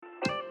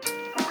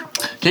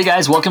Hey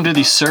guys, welcome to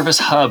the Service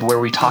Hub, where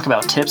we talk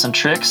about tips and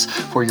tricks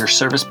for your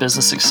service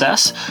business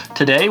success.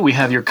 Today we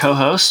have your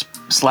co-host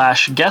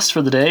 / guest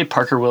for the day,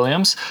 Parker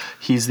Williams.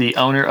 He's the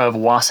owner of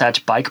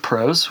Wasatch Bike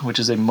Pros, which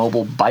is a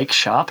mobile bike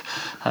shop.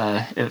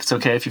 If it's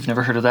okay if you've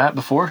never heard of that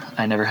before.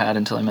 I never had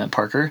until I met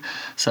Parker.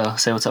 So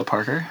say what's up,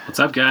 Parker. What's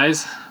up,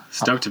 guys?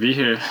 Stoked to be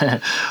here.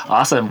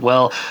 Awesome.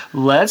 Well,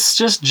 let's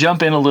just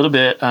jump in a little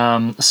bit.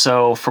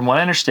 So from what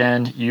I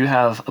understand, you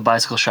have a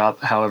bicycle shop.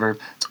 However,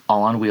 it's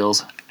all on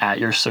wheels, at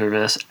your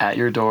service, at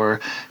your door.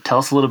 Tell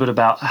us a little bit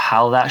about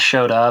how that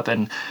showed up,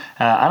 and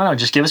I don't know,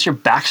 just give us your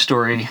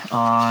backstory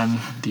on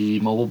the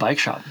mobile bike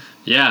shop.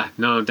 Yeah,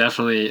 no,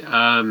 definitely.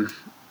 I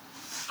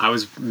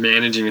was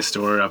managing a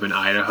store up in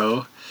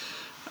Idaho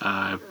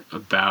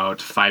about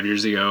 6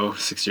 years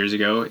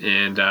ago,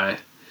 and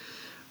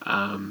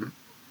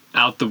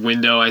out the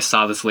window I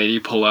saw this lady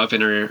pull up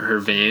in her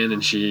van,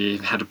 and she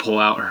had to pull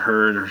out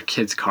her and her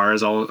kids'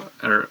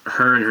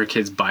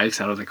 bikes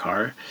out of the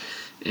car.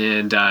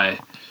 And I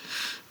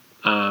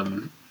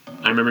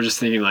remember just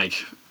thinking,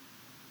 like,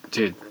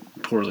 dude,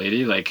 poor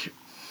lady, like,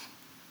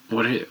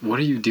 what are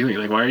you doing?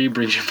 Like, why are you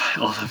bringing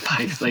all the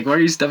bikes? Like, why are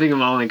you stuffing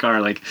them all in the car?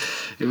 Like,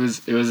 it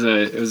was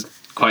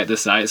quite the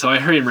sight. So I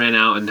hurried and ran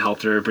out and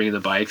helped her bring the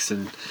bikes,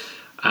 and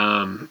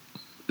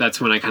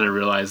that's when I kind of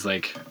realized,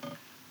 like,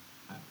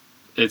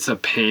 it's a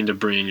pain to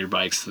bring your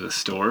bikes to the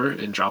store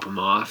and drop them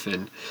off,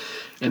 and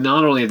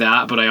not only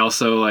that, but I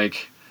also,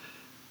 like,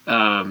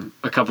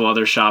 a couple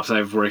other shops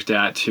I've worked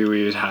at too,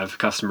 we would have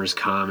customers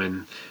come,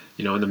 and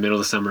in the middle of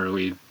the summer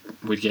we'd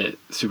get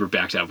super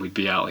backed up. We'd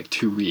be out like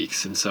 2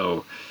 weeks, and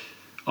so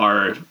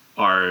our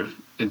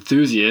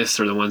enthusiasts,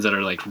 or the ones that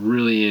are like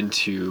really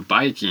into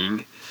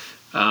biking,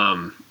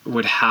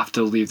 would have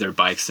to leave their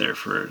bikes there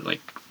for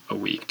like a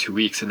week, 2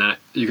 weeks, and that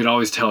you could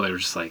always tell they were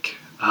just like,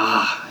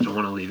 I don't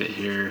want to leave it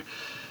here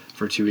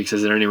for 2 weeks.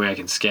 Is there any way I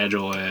can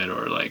schedule it,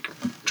 or like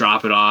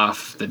drop it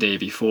off the day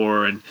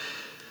before? And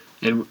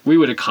we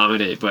would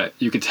accommodate, but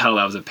you could tell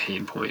that was a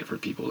pain point for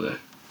people to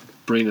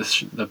bring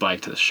the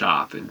bike to the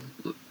shop and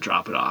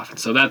drop it off. And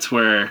so that's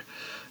where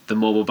the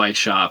mobile bike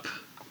shop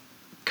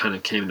kind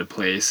of came into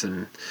place.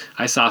 And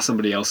I saw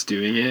somebody else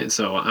doing it,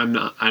 so I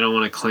don't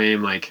want to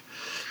claim like,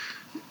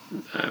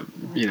 like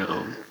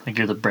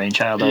you're the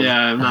brainchild of. Yeah,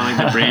 I'm not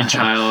like the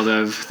brainchild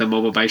of the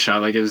mobile bike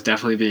shop. Like, it was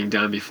definitely being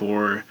done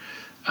before,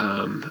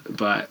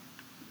 but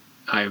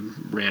I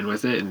ran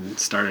with it and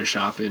started a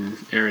shop in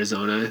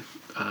Arizona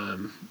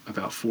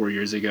about 4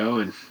 years ago,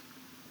 and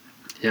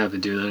yeah, I've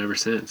been doing that ever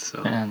since.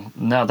 So. And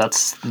no,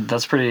 that's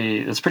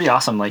pretty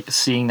awesome. Like,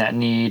 seeing that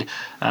need,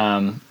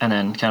 and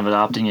then kind of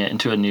adopting it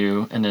into a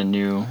new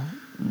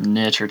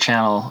niche or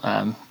channel,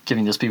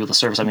 giving those people the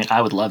service. I mean,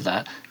 I would love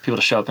that, people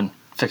to show up and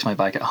fix my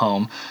bike at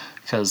home,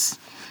 because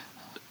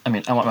I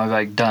mean, I want my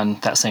bike done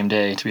that same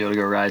day to be able to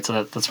go ride.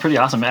 So that's pretty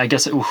awesome. I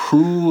guess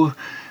who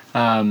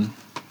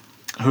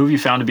have you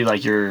found to be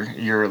like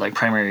your like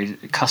primary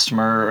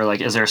customer, or like,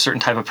 is there a certain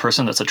type of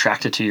person that's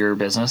attracted to your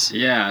business?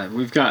 Yeah,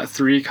 we've got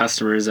 3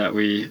 customers that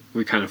we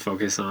kind of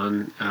focus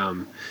on,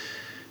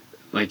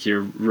 like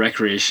your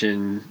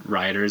recreation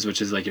riders,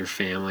 which is like your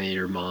family,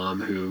 your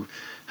mom who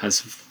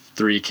has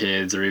 3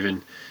 kids, or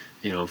even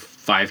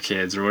 5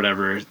 kids or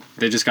whatever.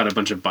 They just got a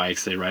bunch of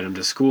bikes. They ride them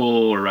to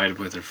school, or ride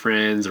with their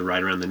friends, or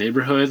ride around the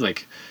neighborhood.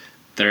 Like,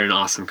 they're an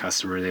awesome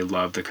customer. They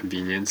love the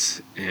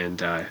convenience,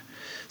 and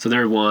so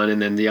they're one.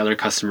 And then the other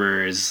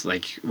customer is,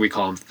 like, we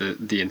call them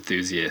the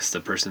enthusiast, the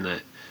person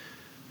that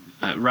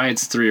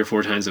rides 3 or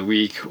 4 times a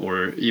week,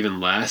 or even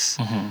less,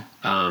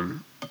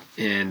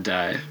 and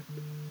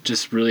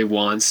just really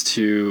wants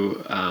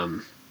to,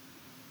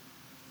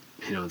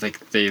 like,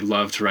 they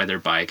love to ride their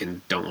bike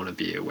and don't want to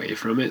be away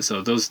from it.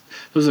 So those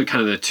are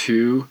kind of the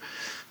 2.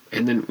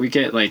 And then we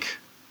get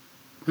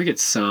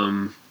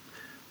some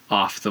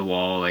off the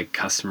wall, like,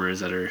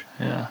 customers that are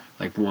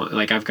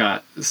like I've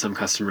got some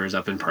customers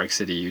up in Park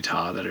City,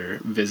 Utah, that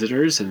are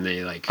visitors, and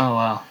they like, oh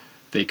wow,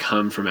 they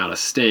come from out of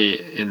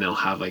state, and they'll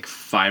have like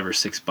 5 or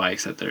 6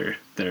 bikes at their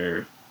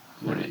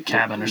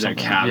cabin or something. Their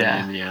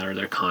cabin, or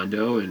their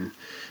condo, and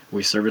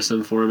we service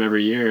them for them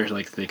every year.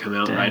 Like, they come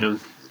out and ride them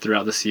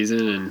throughout the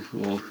season, and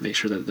we'll make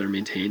sure that they're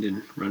maintained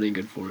and running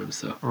good for them.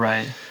 So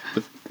right.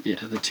 But yeah,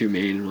 the 2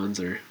 main ones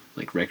are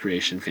like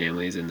recreation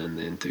families, and then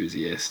the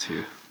enthusiast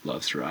who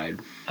loves to ride.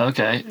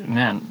 Okay,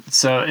 man.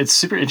 So it's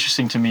super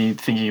interesting to me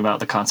thinking about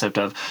the concept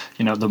of,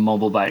 the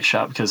mobile bike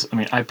shop, because I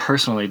mean, I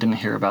personally didn't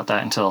hear about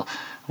that until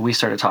we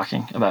started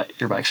talking about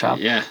your bike shop.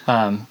 Yeah.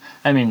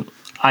 I mean,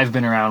 I've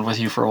been around with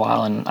you for a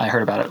while, and I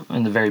heard about it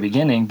in the very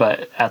beginning,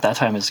 but at that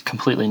time it's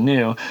completely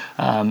new.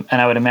 And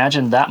I would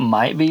imagine that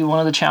might be one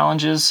of the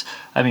challenges.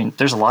 I mean,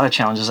 there's a lot of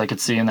challenges I could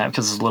see in that,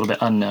 because it's a little bit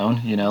unknown,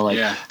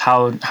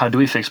 how do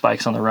we fix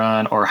bikes on the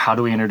run, or how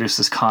do we introduce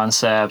this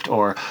concept,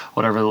 or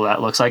whatever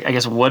that looks like. I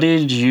guess, what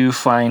did you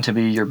find to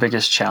be your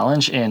biggest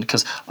challenge? And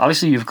because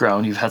obviously you've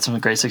grown, you've had some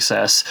great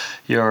success.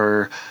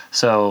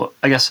 So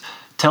I guess,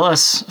 tell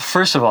us,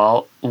 first of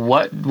all,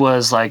 what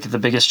was like the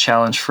biggest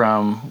challenge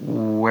from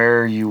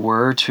where you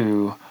were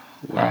to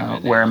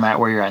where I'm at,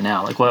 where you're at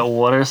now? Like,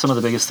 what are some of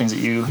the biggest things that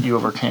you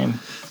overcame?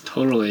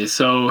 Totally.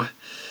 So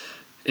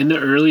in the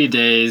early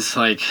days,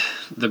 like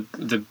the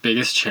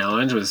biggest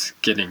challenge was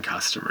getting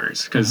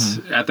customers, because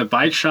at the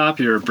bike shop,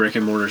 you're a brick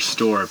and mortar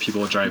store.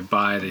 People drive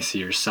by, they see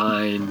your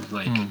sign,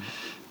 like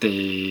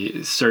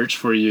they search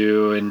for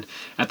you. And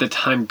at the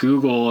time,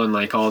 Google and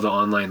like all the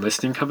online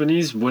listing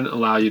companies wouldn't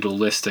allow you to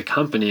list a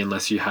company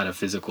unless you had a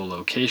physical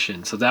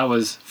location. So that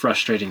was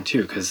frustrating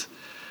too, because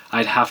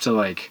I'd have to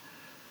like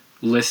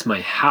list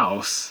my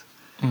house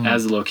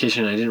as a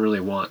location. I didn't really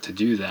want to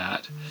do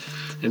that.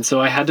 And so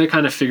I had to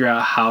kind of figure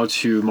out how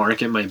to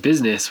market my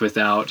business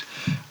without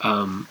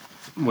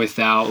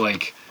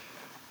like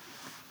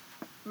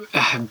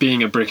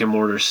being a brick and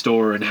mortar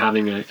store and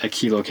having a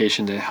key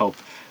location to help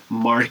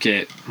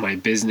market my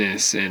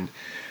business. And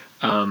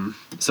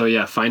so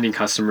yeah, finding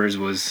customers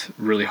was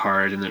really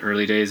hard in the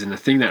early days. And the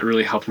thing that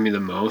really helped me the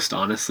most,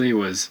 honestly,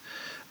 was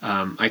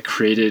I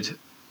created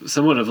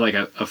somewhat of like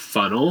a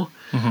funnel,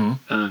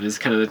 is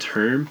kind of the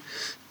term.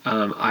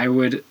 I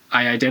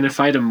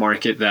identified a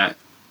market that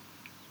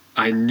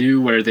I knew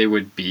where they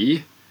would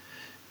be,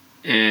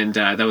 and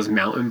that was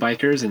mountain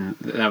bikers, and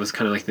that was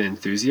kind of like the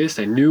enthusiast.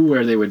 I knew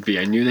where they would be.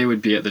 I knew they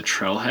would be at the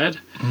trailhead.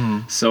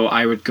 So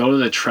I would go to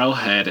the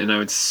trailhead and I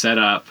would set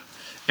up,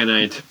 and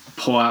I'd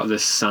pull out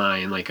this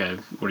sign, like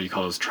what do you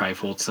call those,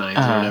 trifold signs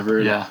or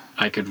whatever. Yeah.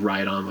 I could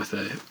write on with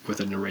an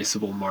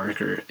erasable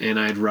marker, and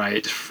I'd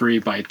write free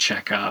bike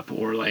checkup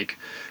or like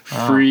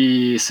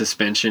free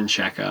suspension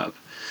checkup.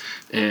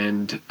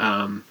 And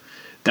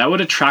that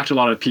would attract a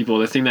lot of people.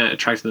 The thing that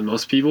attracted the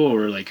most people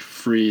were like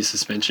free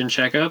suspension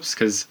checkups,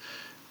 because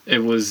it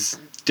was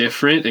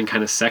different and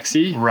kind of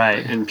sexy.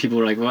 Right. And people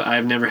were like, well,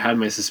 I've never had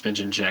my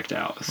suspension checked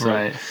out. So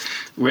right.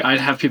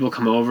 I'd have people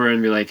come over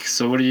and be like,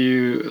 so what are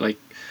you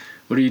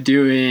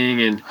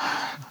doing?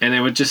 And it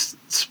would just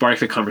spark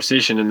the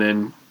conversation. And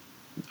then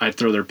I'd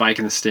throw their bike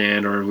in the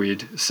stand, or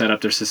we'd set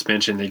up their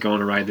suspension. They'd go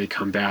on a ride, they'd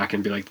come back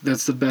and be like,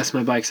 that's the best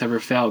my bike's ever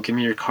felt. Give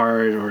me your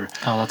card. Or,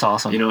 oh, that's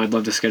awesome. I'd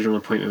love to schedule an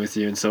appointment with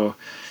you. And so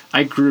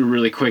I grew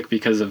really quick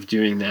because of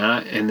doing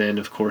that. And then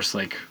of course,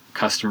 like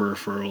customer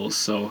referrals.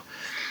 So,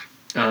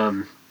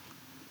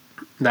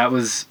 that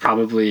was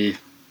probably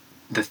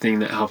the thing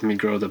that helped me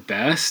grow the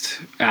best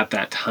at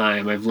that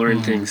time. I've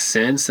learned things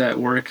since that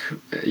work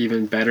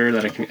even better,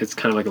 that it's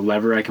kind of like a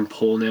lever I can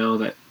pull now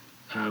that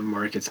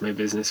markets my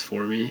business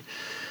for me.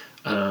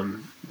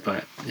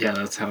 But yeah,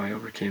 that's how I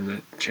overcame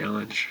that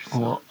challenge. So.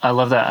 Well, I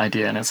love that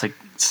idea, and it's like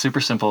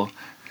super simple,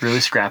 really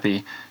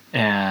scrappy,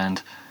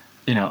 and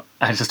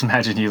I just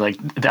imagine you like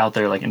out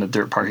there like in a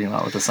dirt parking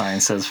lot with a sign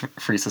that says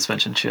free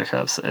suspension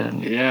checkups.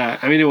 And yeah,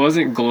 I mean, it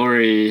wasn't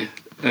glory.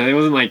 It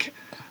wasn't like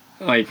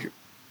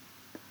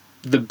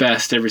the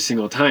best every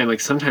single time.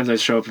 Like sometimes I'd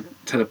show up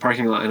to the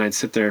parking lot and I'd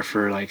sit there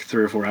for like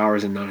 3 or 4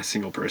 hours and not a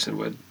single person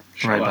would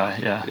show right up. by.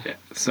 Yeah.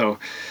 So,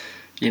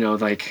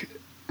 like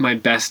my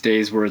best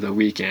days were the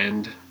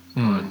weekend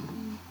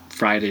on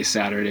Friday,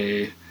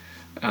 Saturday,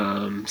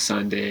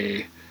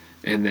 Sunday,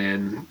 and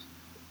then,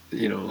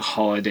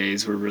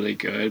 holidays were really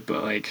good,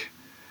 but like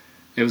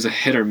it was a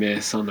hit or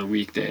miss on the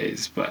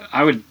weekdays. But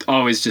I would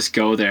always just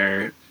go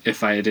there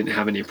if I didn't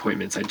have any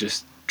appointments. I'd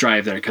just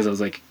drive there because I was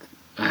like,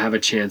 I have a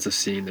chance of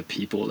seeing the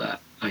people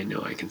that I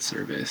know I can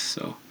service.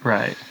 So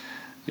right.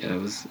 Yeah,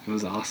 it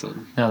was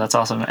awesome. No, that's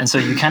awesome. And so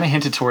you kind of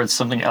hinted towards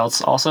something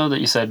else also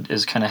that you said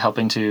is kind of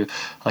helping to,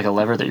 like a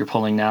lever that you're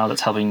pulling now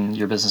that's helping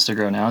your business to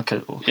grow now.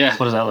 Yeah.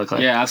 What does that look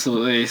like? Yeah,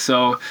 absolutely.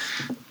 So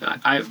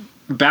I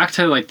back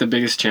to like the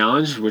biggest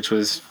challenge, which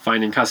was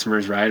finding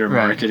customers, right? Or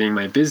marketing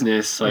my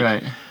business.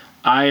 Like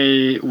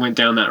I went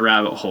down that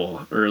rabbit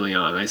hole early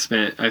on.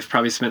 I've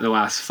probably spent the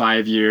last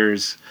 5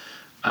 years,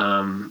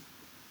 well,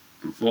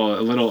 a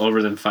little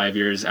over than 5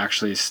 years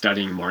actually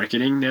studying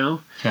marketing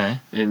now. Okay.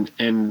 And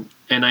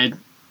I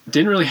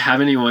didn't really have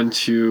anyone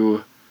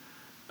to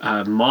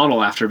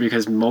model after,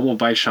 because mobile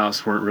bike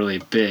shops weren't really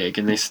big,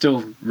 and they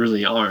still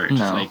really aren't.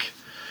 No. Like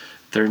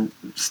they're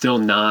still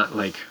not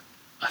like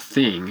a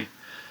thing.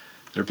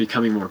 They're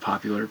becoming more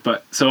popular.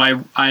 But so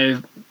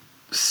I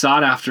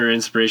sought after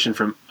inspiration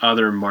from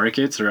other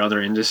markets or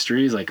other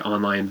industries, like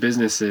online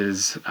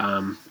businesses.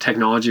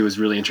 Technology was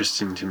really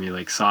interesting to me,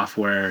 like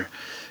software.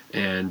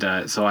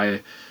 And so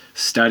I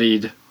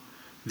studied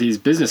these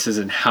businesses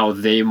and how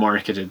they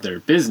marketed their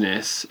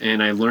business.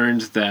 And I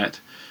learned that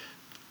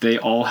they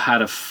all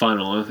had a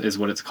funnel, is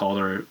what it's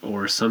called,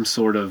 or some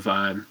sort of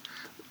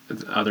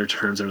other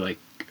terms are like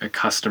a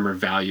customer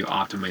value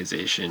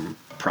optimization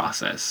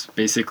process.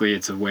 Basically,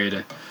 it's a way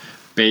to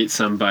bait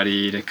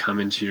somebody to come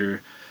into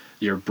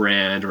your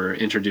brand or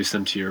introduce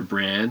them to your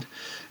brand.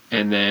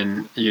 And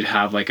then you'd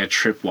have like a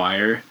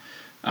tripwire,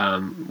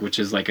 which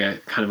is like a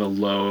kind of a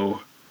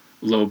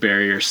low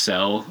barrier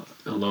sell,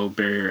 a low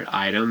barrier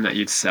item that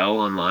you'd sell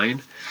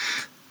online.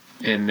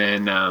 And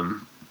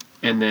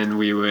then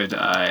we would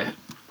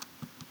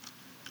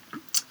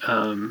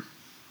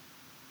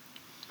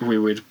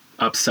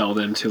upsell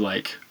them to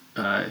like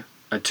a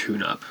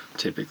tune-up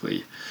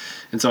typically.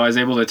 And so I was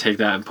able to take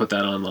that and put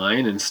that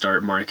online and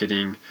start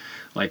marketing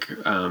like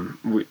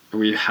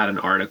we had an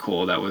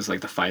article that was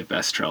like the 5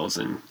 best trails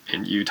in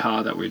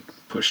Utah that we'd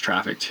push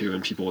traffic to,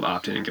 and people would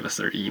opt in and give us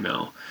their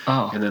email.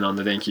 And then on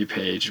the thank you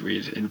page,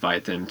 we'd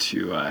invite them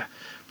to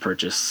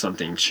purchase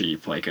something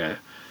cheap, like a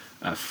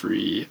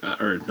free,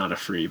 or not a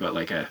free, but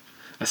like a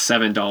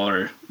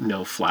 $7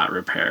 no flat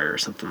repair or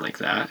something like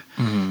that.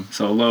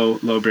 So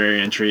low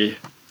barrier entry,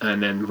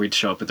 and then we'd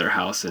show up at their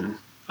house and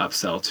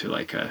upsell to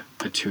like a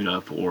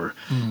tune-up, or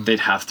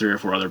they'd have 3 or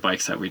 4 other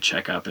bikes that we'd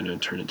check up and then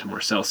turn into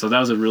more sales. So that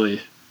was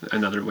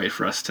another way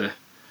for us to,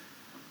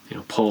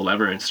 pull a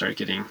lever and start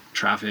getting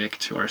traffic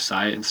to our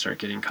site and start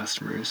getting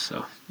customers.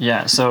 So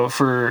yeah. So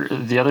for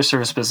the other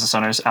service business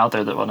owners out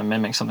there that want to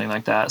mimic something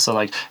like that, so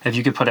like if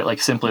you could put it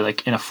like simply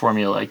like in a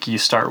formula, like you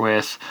start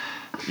with,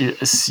 you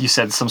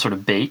said some sort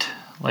of bait.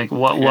 Like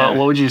what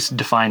would you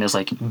define as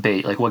like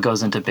bait? Like what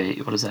goes into bait?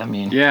 What does that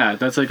mean? Yeah,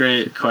 that's a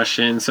great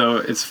question. So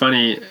it's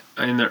funny,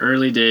 in the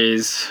early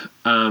days,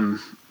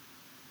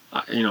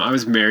 I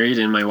was married,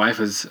 and my wife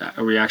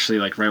we actually,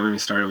 like, right when we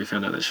started, we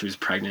found out that she was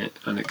pregnant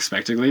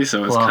unexpectedly.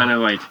 So it was kind of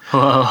like,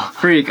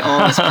 freak,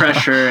 all this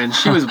pressure. And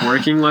she was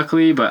working,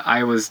 luckily, but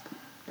I was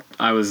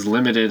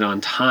limited on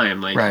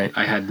time. Like, right.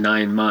 I had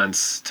 9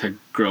 months to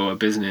grow a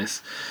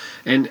business.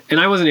 And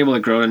I wasn't able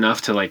to grow it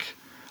enough to, like,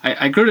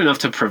 I grew it enough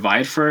to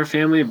provide for our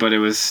family, but it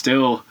was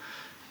still,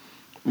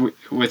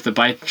 with the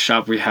bike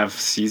shop, we have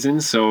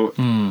seasons. So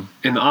in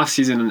the off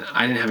season,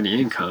 I didn't have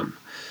any income.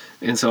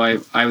 And so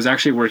I was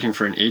actually working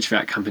for an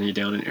HVAC company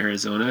down in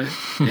Arizona,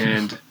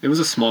 and it was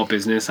a small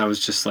business. I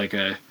was just like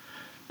a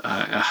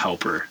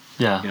helper.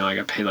 Yeah. I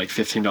got paid like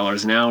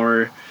 $15 an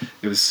hour.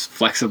 It was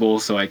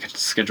flexible, so I could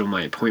schedule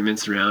my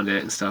appointments around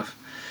it and stuff.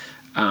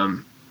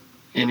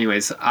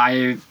 Anyways,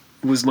 I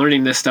was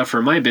learning this stuff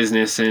for my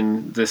business,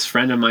 and this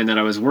friend of mine that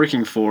I was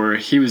working for,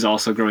 he was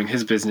also growing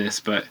his business,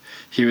 but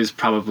he was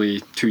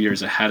probably 2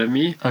 years ahead of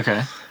me.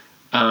 Okay.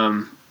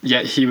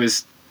 Yet he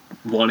was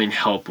wanting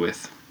help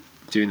with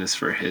doing this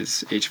for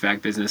his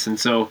HVAC business. And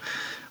so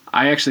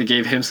I actually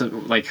gave him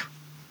some, like,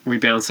 we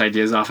bounced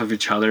ideas off of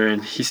each other,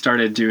 and he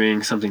started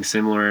doing something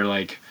similar.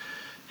 Like,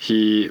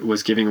 he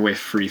was giving away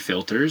free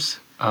filters.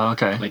 Oh,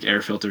 okay. Like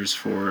air filters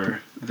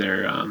for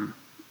their,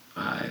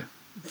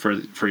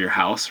 for your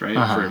house,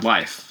 right? For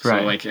life. So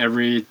right. like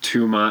every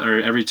 2 months, or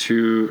every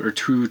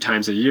 2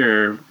 times a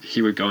year,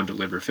 he would go and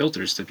deliver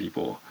filters to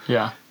people.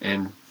 Yeah.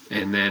 And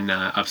then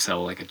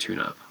upsell like a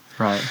tune-up.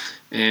 Right.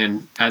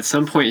 And at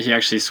some point, he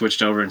actually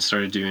switched over and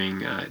started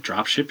doing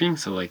drop shipping.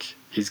 So like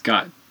he's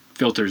got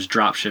filters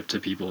drop shipped to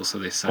people, so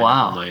they sign up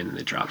online and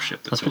they drop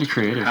ship. That's pretty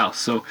creative. To their house.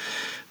 So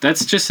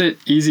that's just an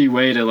easy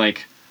way to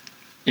like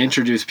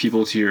introduce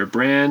people to your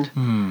brand.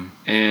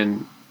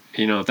 And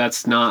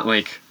that's not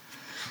like,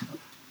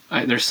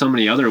 there's so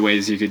many other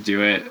ways you could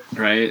do it,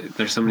 right?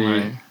 There's so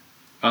many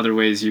other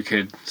ways you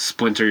could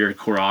splinter your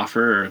core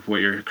offer or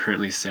what you're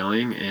currently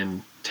selling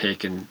and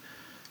take and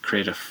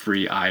create a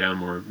free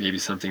item, or maybe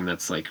something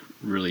that's like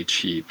really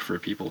cheap for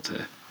people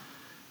to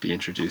be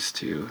introduced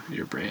to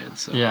your brand.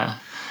 So yeah,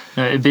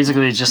 it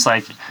basically is just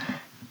like,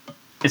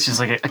 it's just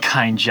like a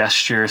kind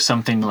gesture,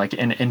 something like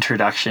an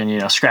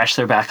introduction, scratch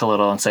their back a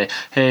little and say,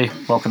 hey,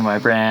 welcome to my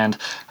brand,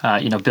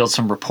 build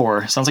some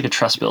rapport. Sounds like a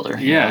trust builder.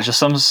 Just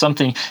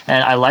something.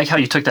 And I like how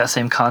you took that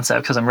same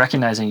concept, because I'm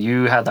recognizing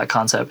you had that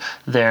concept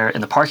there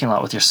in the parking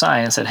lot with your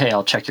sign and said, hey,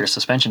 I'll check your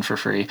suspension for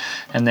free.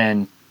 And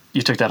then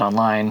you took that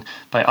online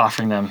by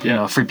offering them,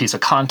 a free piece of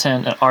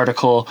content, an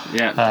article,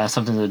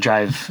 something to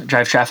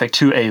drive traffic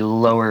to a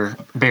lower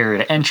barrier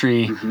to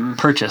entry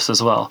purchase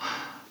as well.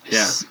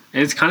 Yeah,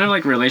 it's kind of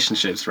like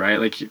relationships, right?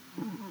 Like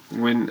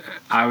when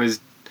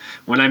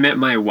I met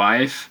my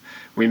wife,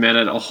 we met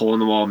at a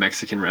hole-in-the-wall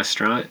Mexican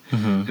restaurant.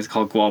 It's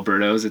called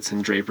Gualberto's. It's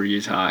in Draper,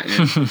 Utah.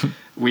 And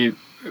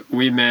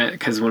we met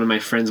because one of my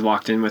friends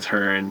walked in with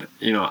her, and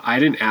I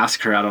didn't ask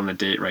her out on a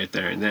date right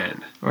there and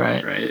then.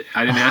 Right.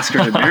 I didn't ask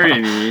her to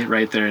marry me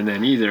right there and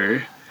then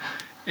either.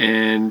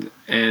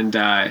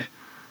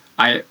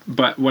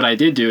 But what I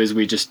did do is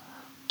we just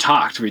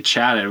talked, we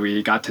chatted,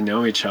 we got to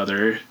know each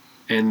other.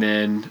 And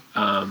then...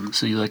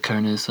 so you like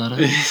carne asada?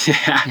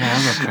 Yeah,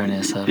 I love carne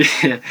asada.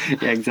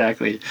 Yeah,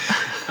 exactly.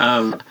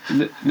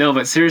 No,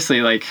 but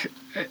seriously, like,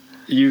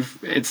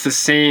 it's the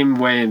same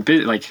way in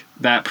business. Like,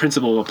 that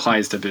principle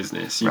applies to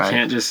business. You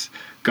can't just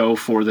go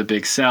for the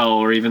big sell,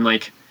 or even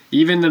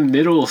the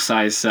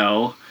middle-sized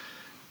sell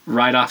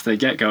right off the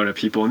get-go to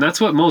people. And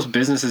that's what most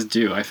businesses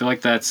do. I feel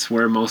like that's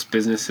where most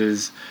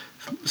businesses,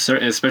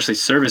 especially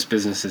service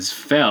businesses,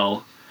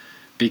 fail,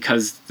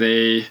 because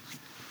they're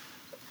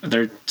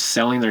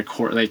selling their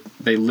core, like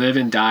they live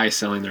and die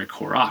selling their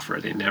core offer.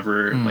 They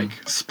never like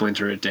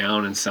splinter it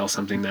down and sell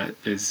something that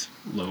is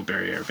low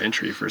barrier of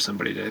entry for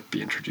somebody to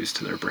be introduced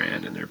to their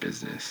brand and their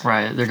business.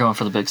 Right. They're going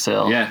for the big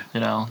sale. Yeah.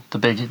 The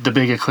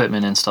big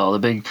equipment install, the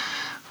big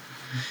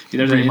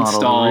either the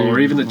install or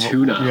even the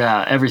tune-up.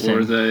 Yeah, everything.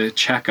 Or the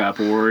checkup,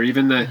 or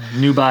even the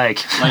new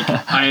bike. Like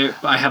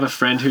I have a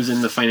friend who's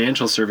in the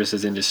financial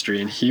services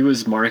industry, and he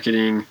was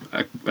marketing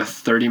a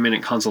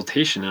 30-minute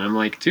consultation, and I'm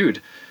like,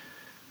 dude,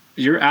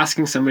 you're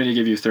asking somebody to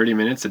give you 30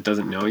 minutes that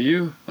doesn't know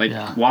you. Like,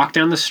 Yeah. walk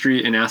down the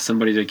street and ask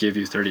somebody to give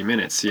you 30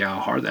 minutes. See how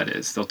hard that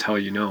is. They'll tell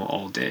you no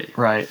all day.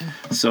 Right.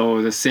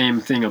 So the same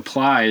thing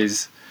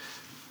applies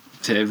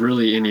to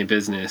really any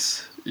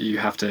business. You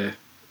have to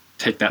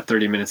take that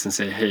 30 minutes and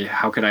say, hey,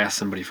 how could I ask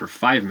somebody for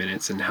 5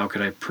 minutes, and how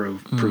could I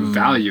prove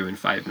value in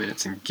 5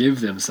 minutes and give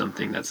them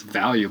something that's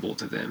valuable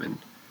to them, and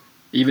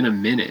even a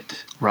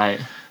minute. Right.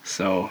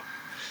 So,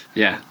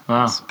 yeah,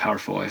 Wow. it's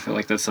powerful. I feel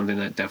like that's something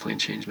that definitely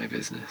changed my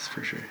business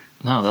for sure.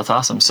 No, that's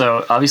awesome.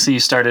 So obviously you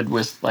started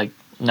with like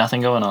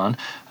nothing going on.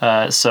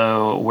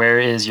 So where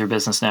is your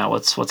business now?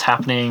 What's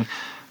happening?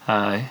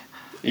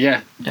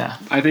 Yeah. Yeah.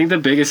 I think the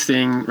biggest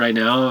thing right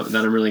now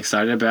that I'm really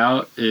excited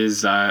about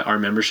is our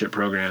membership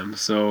program.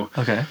 So,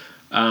 Okay.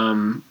 I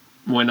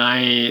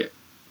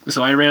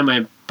ran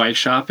my bike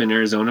shop in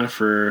Arizona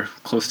for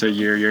close to a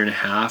year and a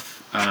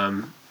half.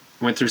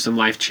 Went through some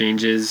life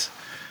changes.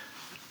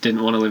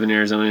 Didn't want to live in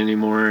Arizona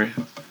anymore.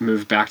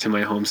 Moved back to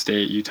my home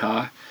state,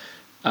 Utah.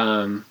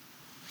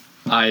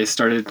 I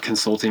started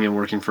consulting and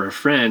working for a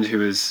friend who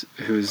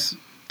was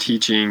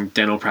teaching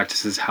dental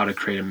practices how to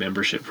create a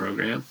membership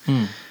program.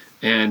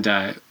 And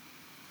I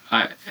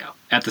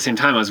at the same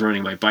time I was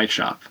running my bike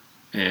shop.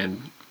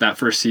 And that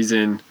first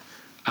season,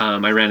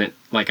 I ran it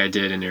like I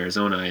did in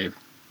Arizona. I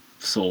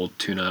sold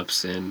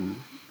tune-ups and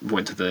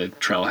went to the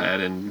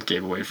trailhead and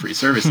gave away free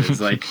services.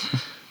 Like,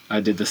 I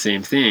did the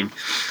same thing.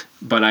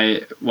 But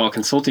while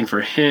consulting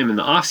for him in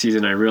the off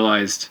season, I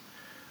realized,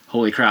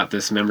 holy crap,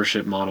 this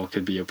membership model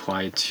could be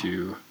applied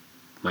to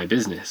my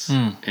business.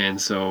 And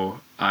so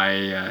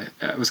I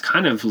was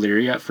kind of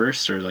leery at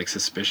first, or like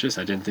suspicious.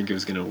 I didn't think it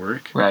was going to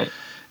work. Right.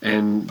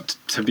 And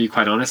to be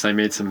quite honest, I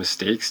made some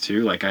mistakes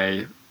too. Like,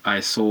 I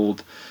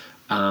sold,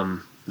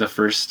 the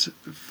first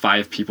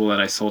 5 people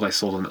that I sold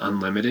an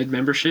unlimited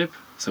membership.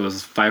 So it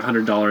was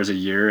 $500 a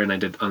year, and I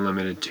did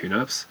unlimited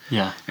tune-ups.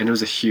 Yeah. And it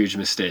was a huge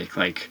mistake.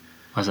 Like,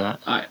 What's that?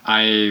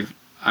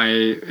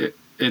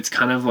 It's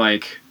kind of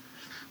like,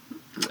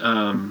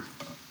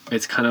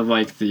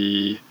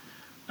 the,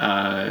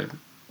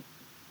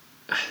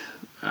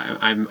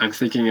 I'm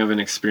thinking of an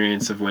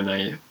experience of when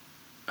I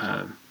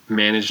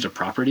managed a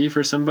property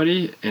for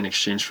somebody in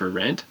exchange for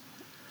rent.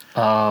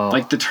 Oh.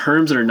 Like, the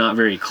terms are not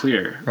very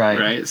clear.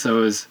 Right. So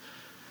it was,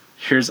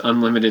 here's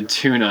unlimited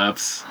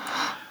tune-ups,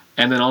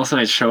 and then all of a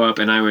sudden I'd show up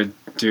and it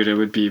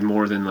would be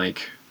more than a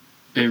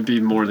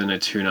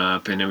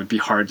tune-up, and it would be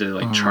hard to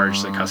like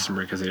charge the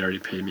customer because they'd already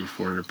paid me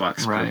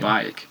 $400 per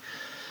bike.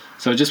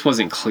 So it just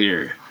wasn't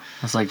clear.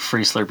 It's like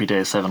free Slurpee Day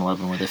at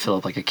 7-Eleven where they fill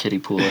up like a kiddie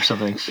pool or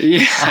something.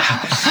 Yeah.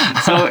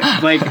 So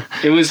like,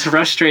 it was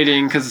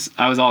frustrating because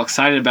I was all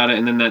excited about it,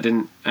 and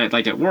then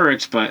it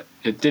worked, but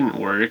it didn't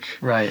work.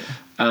 Right.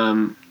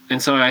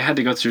 And so I had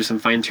to go through some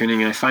fine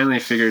tuning, and I finally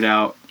figured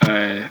out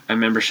a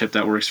membership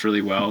that works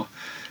really well.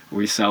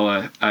 We sell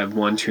a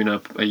 1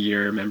 tune-up a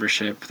year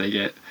membership. They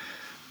get,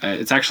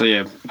 it's actually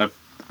a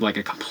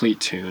complete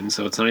tune,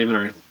 so it's not even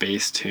our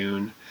base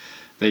tune.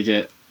 They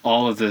get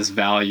all of this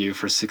value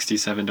for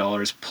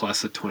 $67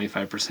 plus a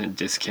 25%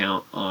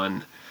 discount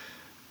on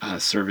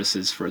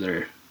services for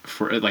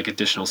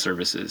additional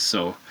services.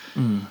 So,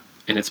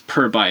 and it's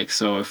per bike.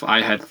 So if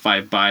I had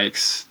 5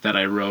 bikes that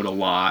I rode a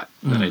lot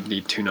that I'd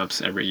need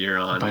tune-ups every year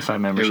on, Buy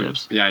 5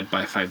 memberships. I'd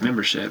buy 5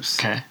 memberships.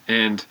 Okay.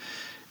 And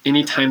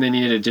anytime they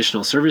needed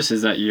additional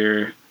services that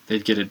year,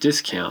 they'd get a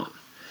discount.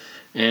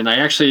 And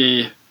I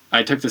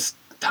took this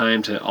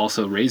time to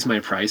also raise my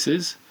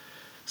prices.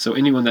 So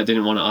anyone that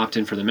didn't want to opt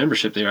in for the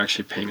membership, they were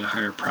actually paying a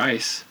higher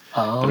price.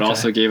 Oh, but okay. it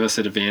also gave us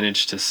an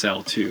advantage to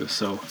sell too.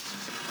 So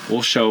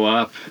we'll show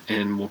up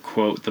and we'll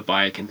quote the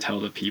bike and tell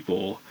the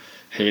people,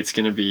 hey, it's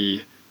going to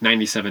be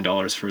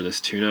 $97 for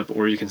this tune-up,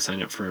 or you can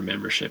sign up for a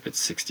membership.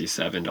 It's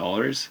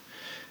 $67.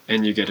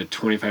 And you get a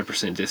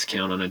 25%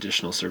 discount on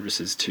additional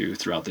services too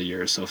throughout the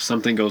year. So if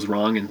something goes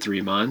wrong in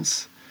 3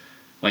 months,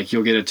 like,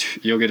 you'll get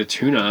a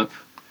tune-up,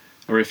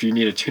 or if you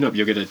need a tune-up,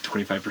 you'll get a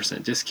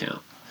 25%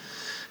 discount.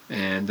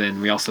 And then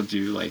we also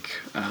do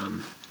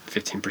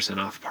 15%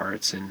 off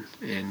parts and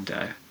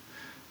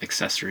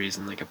accessories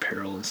and like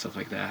apparel and stuff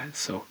like that.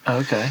 So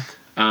Okay.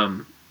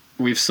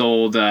 We've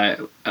sold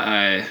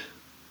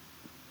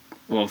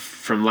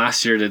from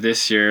last year to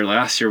this year.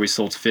 Last year we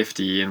sold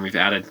 50, and we've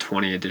added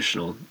 20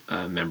 additional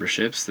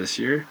memberships this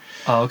year.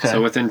 Oh, okay.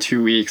 So within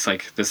 2 weeks,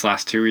 like this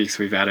last 2 weeks,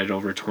 we've added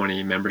over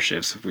 20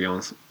 memberships. We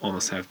almost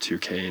have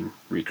 $2,000 in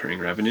recurring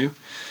revenue,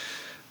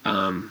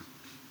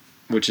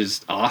 which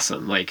is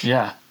awesome. Like,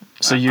 yeah.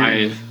 So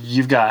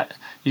you've got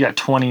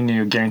 20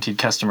 new guaranteed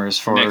customers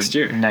for next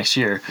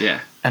year.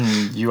 Yeah.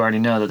 And you already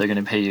know that they're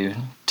going to pay you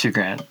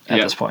 $2,000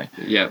 at this point.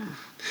 Yeah.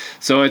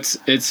 So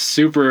it's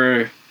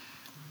super,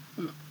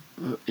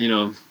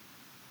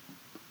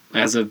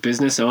 as a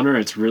business owner,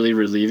 it's really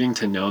relieving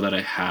to know that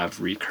I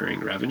have recurring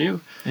revenue.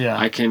 Yeah.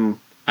 I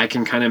can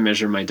kind of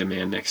measure my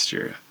demand next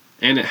year,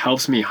 and it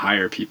helps me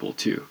hire people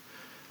too.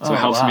 So it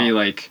helps me,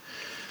 like,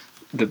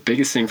 the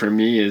biggest thing for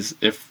me is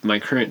if my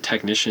current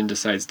technician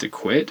decides to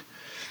quit,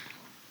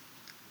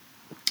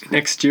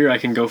 next year I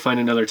can go find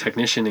another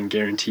technician and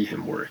guarantee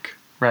him work.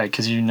 Right,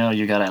 because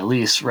you got at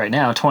least right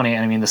now 20,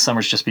 and I mean the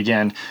summer's just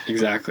began.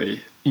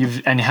 Exactly.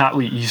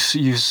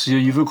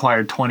 You've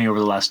acquired 20 over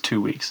the last 2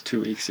 weeks.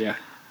 2 weeks, yeah.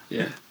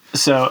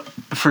 So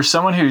for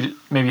someone who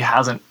maybe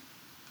hasn't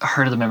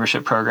heard of the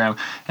membership program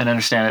and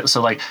understand it,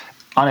 so like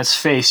on its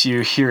face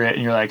you hear it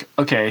and you're like,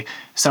 okay,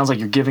 sounds like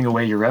you're giving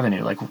away your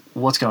revenue. Like,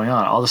 what's going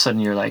on? All of a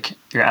sudden you're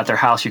at their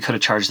house. You could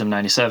have charged them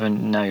 $97.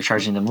 Now you're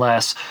charging them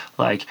less.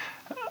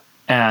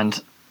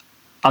 And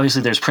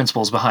obviously there's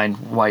principles behind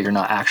why you're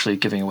not actually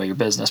giving away your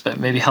business, but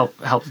maybe help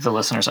the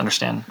listeners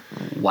understand,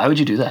 why would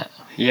you do that?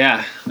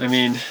 Yeah. I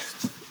mean,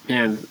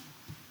 man,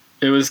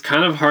 it was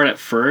kind of hard at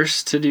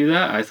first to do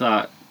that. I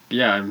thought,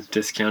 yeah, I'm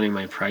discounting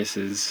my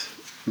prices,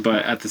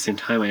 but at the same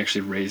time I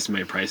actually raised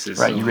my prices.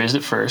 Right. So You raised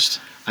it first.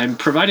 I'm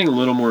providing a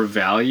little more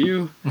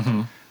value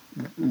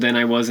than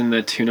I was in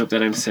the tune-up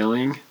that I'm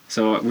selling.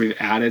 So we've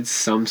added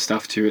some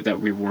stuff to it that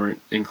we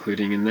weren't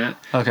including in that.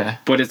 Okay.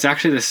 But it's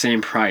actually the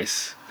same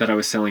price that I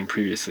was selling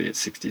previously at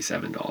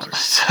 $67.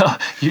 So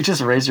you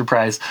just raised your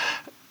price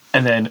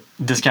and then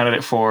discounted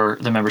it for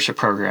the membership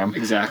program.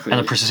 Exactly.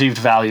 And the perceived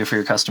value for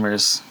your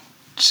customers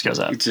just goes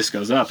up. It just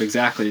goes up,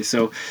 exactly.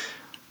 So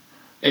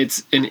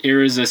it's an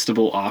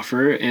irresistible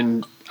offer,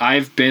 and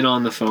I've been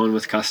on the phone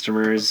with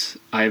customers.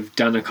 I've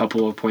done a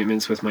couple of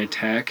appointments with my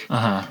tech,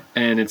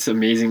 and it's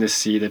amazing to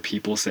see that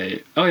people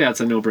say, oh yeah,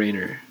 it's a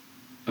no-brainer.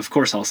 Of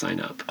course I'll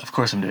sign up. Of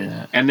course I'm doing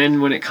that. And then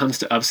when it comes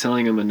to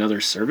upselling them another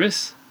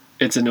service,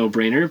 it's a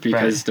no-brainer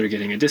because they're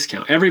getting a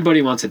discount.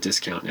 Everybody wants a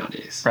discount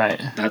nowadays.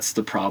 Right. That's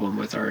the problem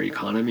with our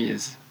economy,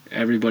 is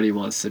everybody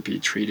wants to be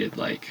treated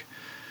like,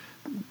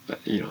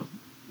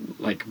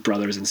 like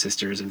brothers and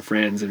sisters and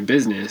friends in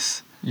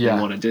business.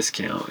 And want a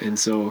discount. And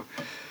so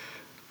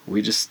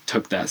we just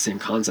took that same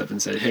concept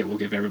and said, hey, we'll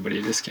give everybody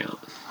a discount.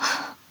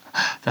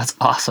 That's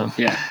awesome.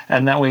 Yeah.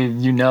 And that way,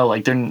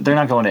 they're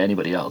not going to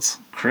anybody else.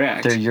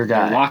 Correct. They're your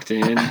guy. They're locked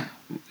in.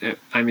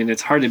 I mean,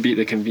 it's hard to beat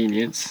the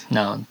convenience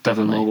of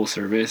a mobile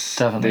service.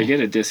 Definitely. They get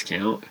a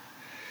discount.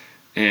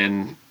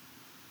 And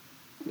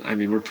I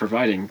mean, we're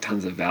providing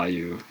tons of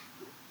value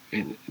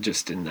in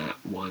that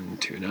one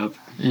tune-up.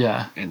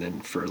 Yeah. And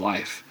then for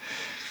life.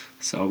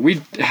 So we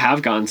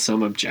have gotten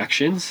some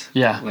objections.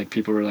 Yeah. Like,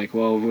 people were like,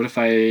 well, what if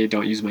I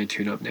don't use my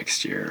tune-up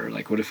next year? Or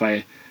like, what if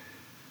I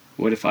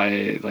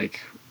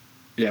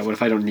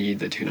don't need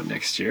the tune-up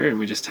next year? And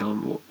we just tell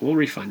them, we'll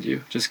refund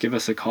you. Just give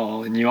us a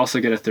call. And you also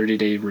get a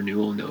 30-day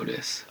renewal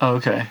notice. Oh,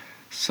 okay.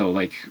 So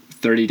like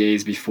 30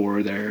 days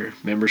before their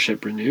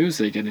membership renews,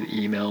 they get an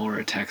email or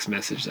a text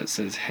message that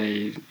says,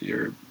 hey,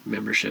 your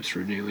membership's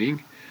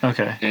renewing.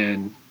 Okay.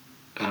 And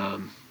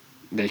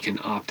they can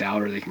opt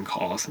out, or they can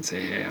call us and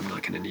say, hey, I'm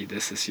not going to need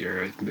this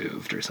year. I've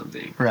moved or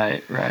something.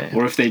 Right, right.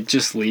 Or if they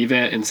just leave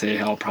it and say,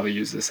 hey, I'll probably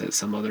use this at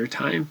some other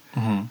time,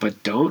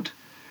 but don't,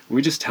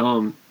 we just tell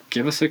them,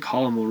 give us a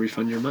call and we'll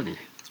refund your money.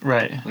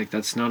 Right. Like,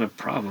 that's not a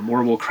problem.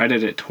 Or we'll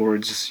credit it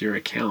towards your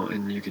account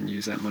and you can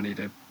use that money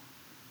to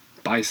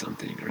buy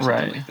something or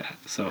something like that.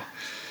 So,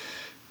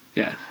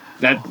 yeah,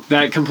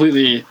 that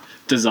completely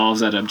dissolves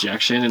that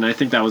objection. And I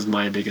think that was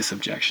my biggest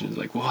objection, is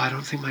like, well, I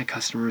don't think my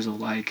customers will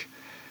like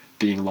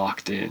being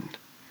locked in.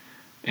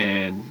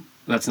 And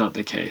that's not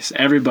the case.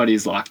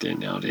 Everybody's locked in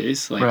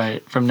nowadays. Like,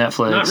 right. From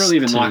Netflix, not really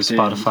even to locked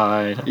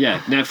Spotify. In. Yeah,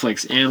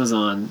 Netflix,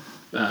 Amazon,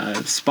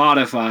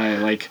 Spotify,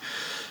 like,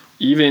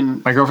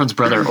 even my girlfriend's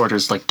brother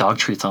orders like dog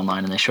treats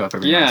online and they show up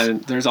every month. Yeah,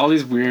 there's all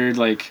these weird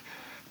like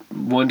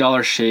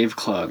 $1 shave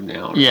club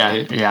now.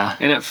 Right? Yeah, yeah.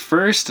 And at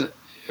first,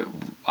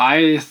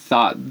 I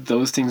thought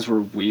those things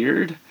were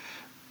weird,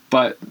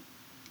 but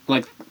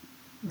like,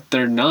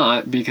 they're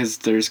not, because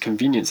there's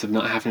convenience of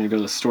not having to go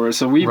to the store.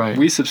 So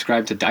we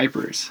subscribe to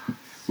Diapers.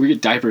 We get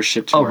diapers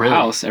shipped to our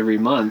house every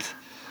month.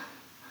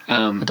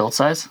 Adult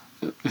size?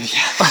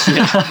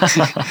 Yeah.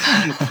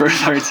 For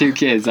our two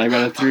kids. I've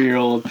got a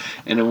 3-year-old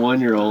and a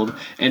 1-year-old,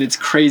 and it's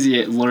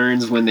crazy. It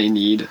learns when they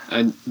need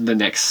the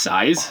next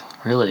size.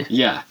 Really?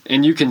 Yeah.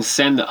 And you can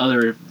send the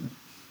other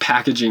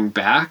packaging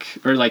back,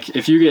 or like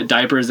if you get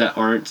diapers that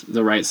aren't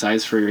the right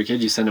size for your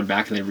kid, you send them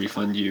back and they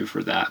refund you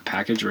for that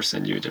package or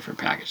send you a different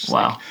package.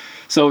 Wow.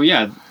 So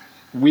yeah,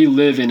 we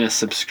live in a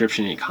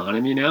subscription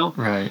economy now.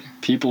 Right.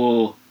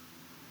 People,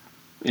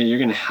 you're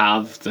going to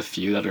have the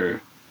few that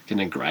are going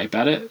to gripe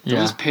at it.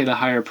 They'll just pay the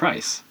higher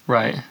price.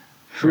 Right.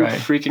 Who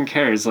freaking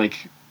cares?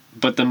 Like,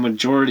 but the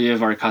majority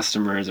of our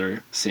customers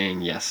are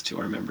saying yes to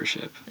our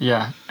membership.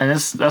 Yeah. And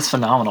that's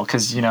phenomenal,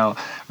 because,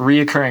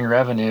 reoccurring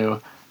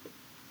revenue,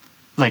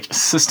 like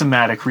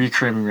systematic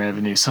recurring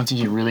revenue, something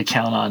you really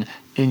count on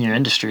in your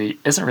industry,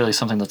 isn't really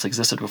something that's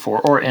existed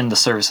before, or in the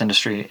service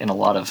industry in a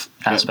lot of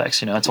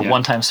aspects. It's a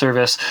one-time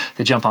service.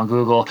 They jump on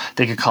Google.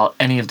 They could call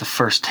any of the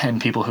first 10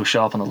 people who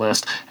show up on the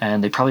list,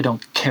 and they probably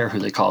don't care who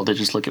they call. They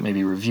just look at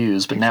maybe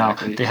reviews, but now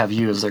they have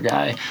you as their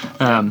guy.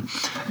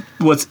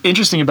 What's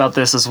interesting about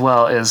this as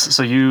well is,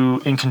 so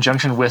you, in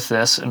conjunction with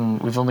this,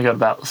 and we've only got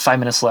about 5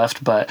 minutes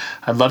left, but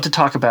I'd love to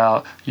talk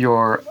about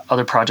your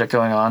other project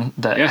going on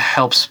that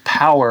helps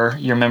power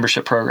your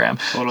membership program.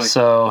 Totally.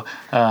 So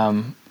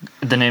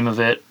the name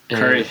of it is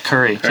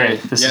Curry. Okay,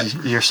 this is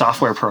your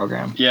software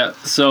program. Yeah.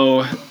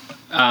 So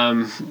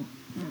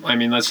I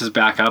mean, let's just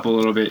back up a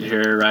little bit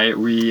here, right?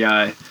 We,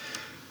 when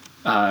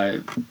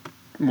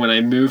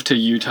I moved to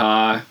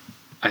Utah,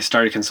 I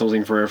started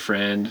consulting for a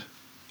friend.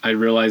 I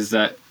realized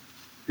that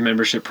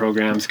membership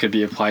programs could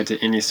be applied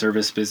to any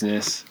service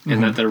business,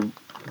 and that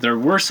there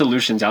were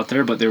solutions out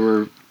there, but they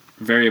were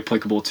very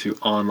applicable to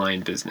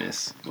online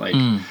business, like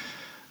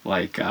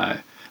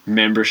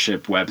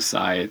membership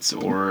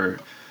websites or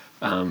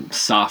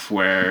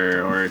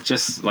software, or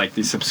just like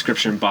these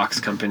subscription box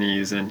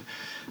companies. And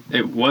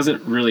it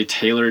wasn't really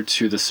tailored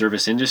to the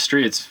service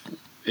industry.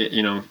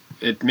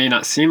 It may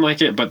not seem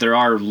like it, but there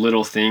are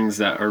little things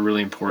that are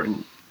really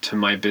important to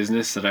my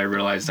business that I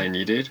realized I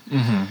needed.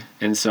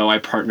 And so I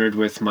partnered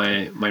with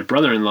my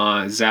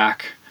brother-in-law,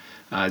 Zach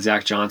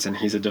Johnson.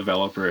 He's a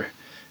developer,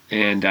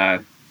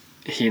 and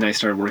he and I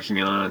started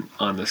working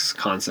on this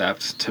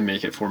concept to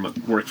make it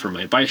work for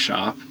my bike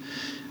shop,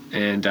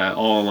 and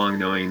all along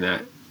knowing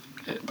that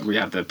we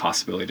have the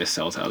possibility to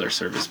sell to other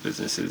service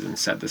businesses and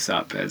set this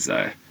up as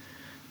a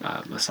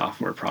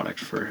software product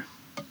for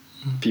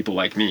people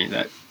like me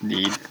that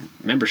need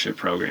membership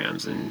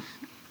programs and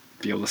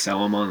be able to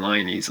sell them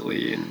online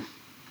easily and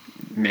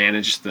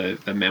manage the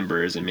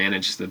members and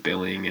manage the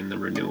billing and the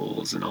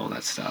renewals and all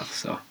that stuff.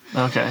 So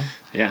Okay.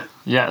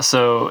 yeah.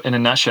 So in a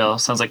nutshell,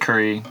 sounds like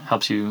Curry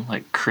helps you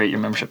like create your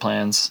membership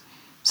plans,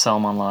 sell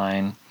them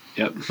online,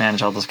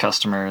 manage all those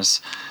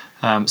customers.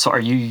 So are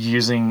you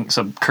using,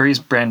 so Curry's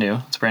brand new,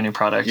 it's a brand new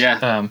product.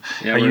 Are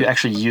you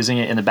actually using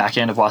it in the back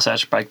end of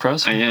Wasatch Bike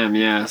Pros? I am,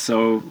 yeah.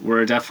 So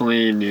we're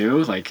definitely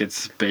new, like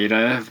it's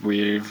beta.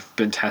 We've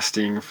been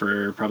testing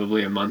for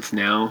probably a month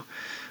now.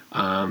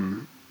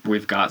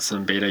 We've got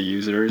some beta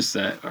users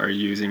that are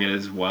using it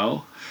as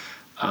well.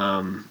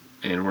 And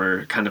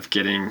we're kind of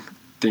getting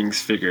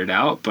things figured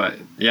out, but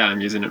yeah,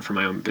 I'm using it for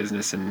my own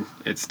business, and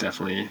it's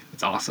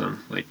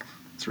awesome. Like,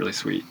 it's really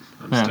sweet.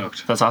 I'm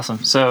stoked. That's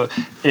awesome. So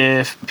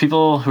if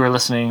people who are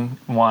listening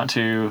want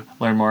to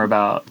learn more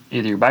about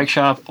either your bike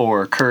shop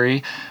or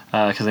Curry,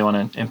 because they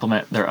want to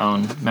implement their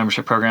own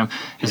membership program,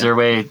 is there a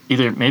way,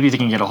 either maybe they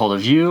can get a hold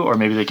of you, or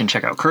maybe they can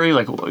check out Curry?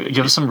 Like,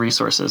 give us some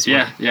resources.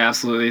 Yeah,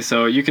 absolutely.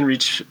 So you can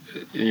reach,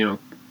 and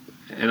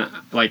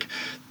like,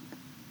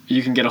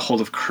 you can get a hold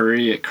of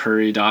Curry at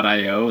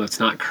curry.io. That's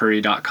not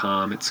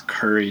curry.com. It's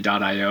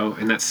curry.io,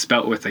 and that's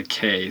spelt with a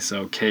K.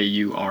 So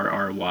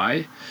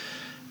KURRY.io.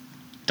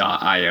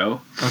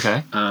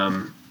 Okay.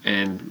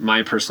 And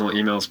my personal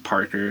email is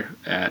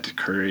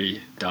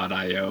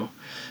parker@curry.io,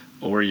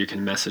 or you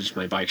can message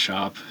my bike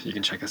shop. You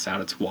can check us out.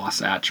 It's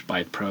Wasatch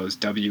Bike Pros,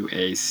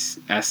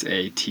 WASATCH,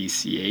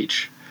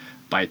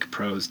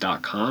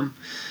 bikepros.com.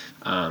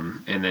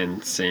 And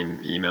then same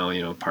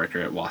email,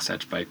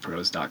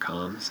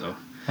 parker@wasatchbikepros.com. So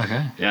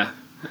yeah,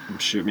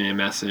 shoot me a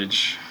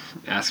message,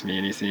 ask me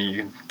anything.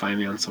 You can find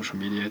me on social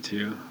media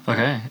too.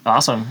 Okay,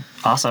 awesome.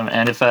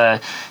 And if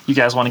you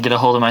guys want to get a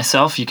hold of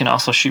myself, you can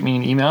also shoot me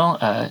an email.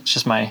 It's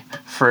just my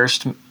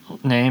first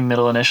name,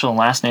 middle initial, and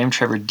last name,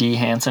 Trevor D.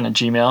 Hansen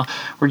 @gmail.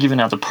 We're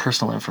giving out the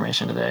personal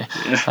information today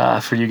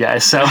for you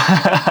guys. So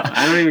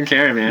I don't even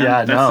care, man.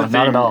 Yeah, no,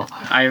 not at all.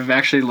 I've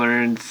actually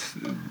learned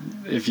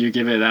if you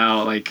give it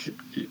out, like,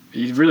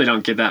 you really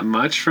don't get that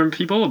much from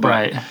people,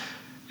 but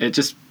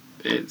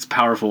it's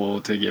powerful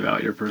to give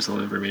out your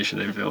personal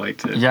information. I feel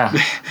like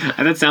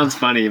and that sounds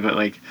funny, but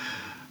like,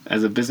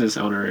 as a business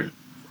owner,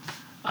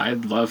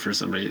 I'd love for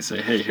somebody to say,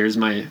 hey, here's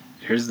the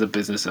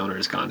business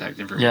owner's contact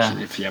information.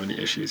 If you have any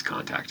issues,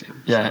 contact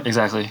him. Yeah,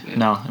 exactly. Yeah.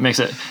 No, it makes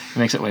it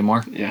way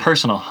more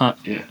personal, huh?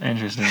 Yeah.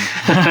 Interesting.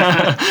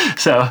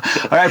 So, all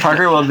right,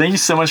 Parker. Well, thank you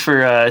so much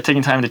for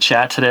taking time to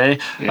chat today.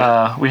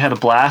 Yeah. We had a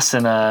blast,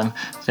 and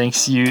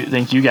thank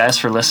you guys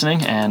for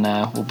listening. And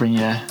we'll bring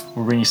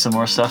you some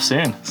more stuff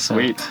soon.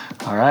 Sweet. So,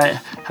 all right.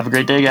 Have a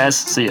great day, guys.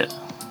 See ya.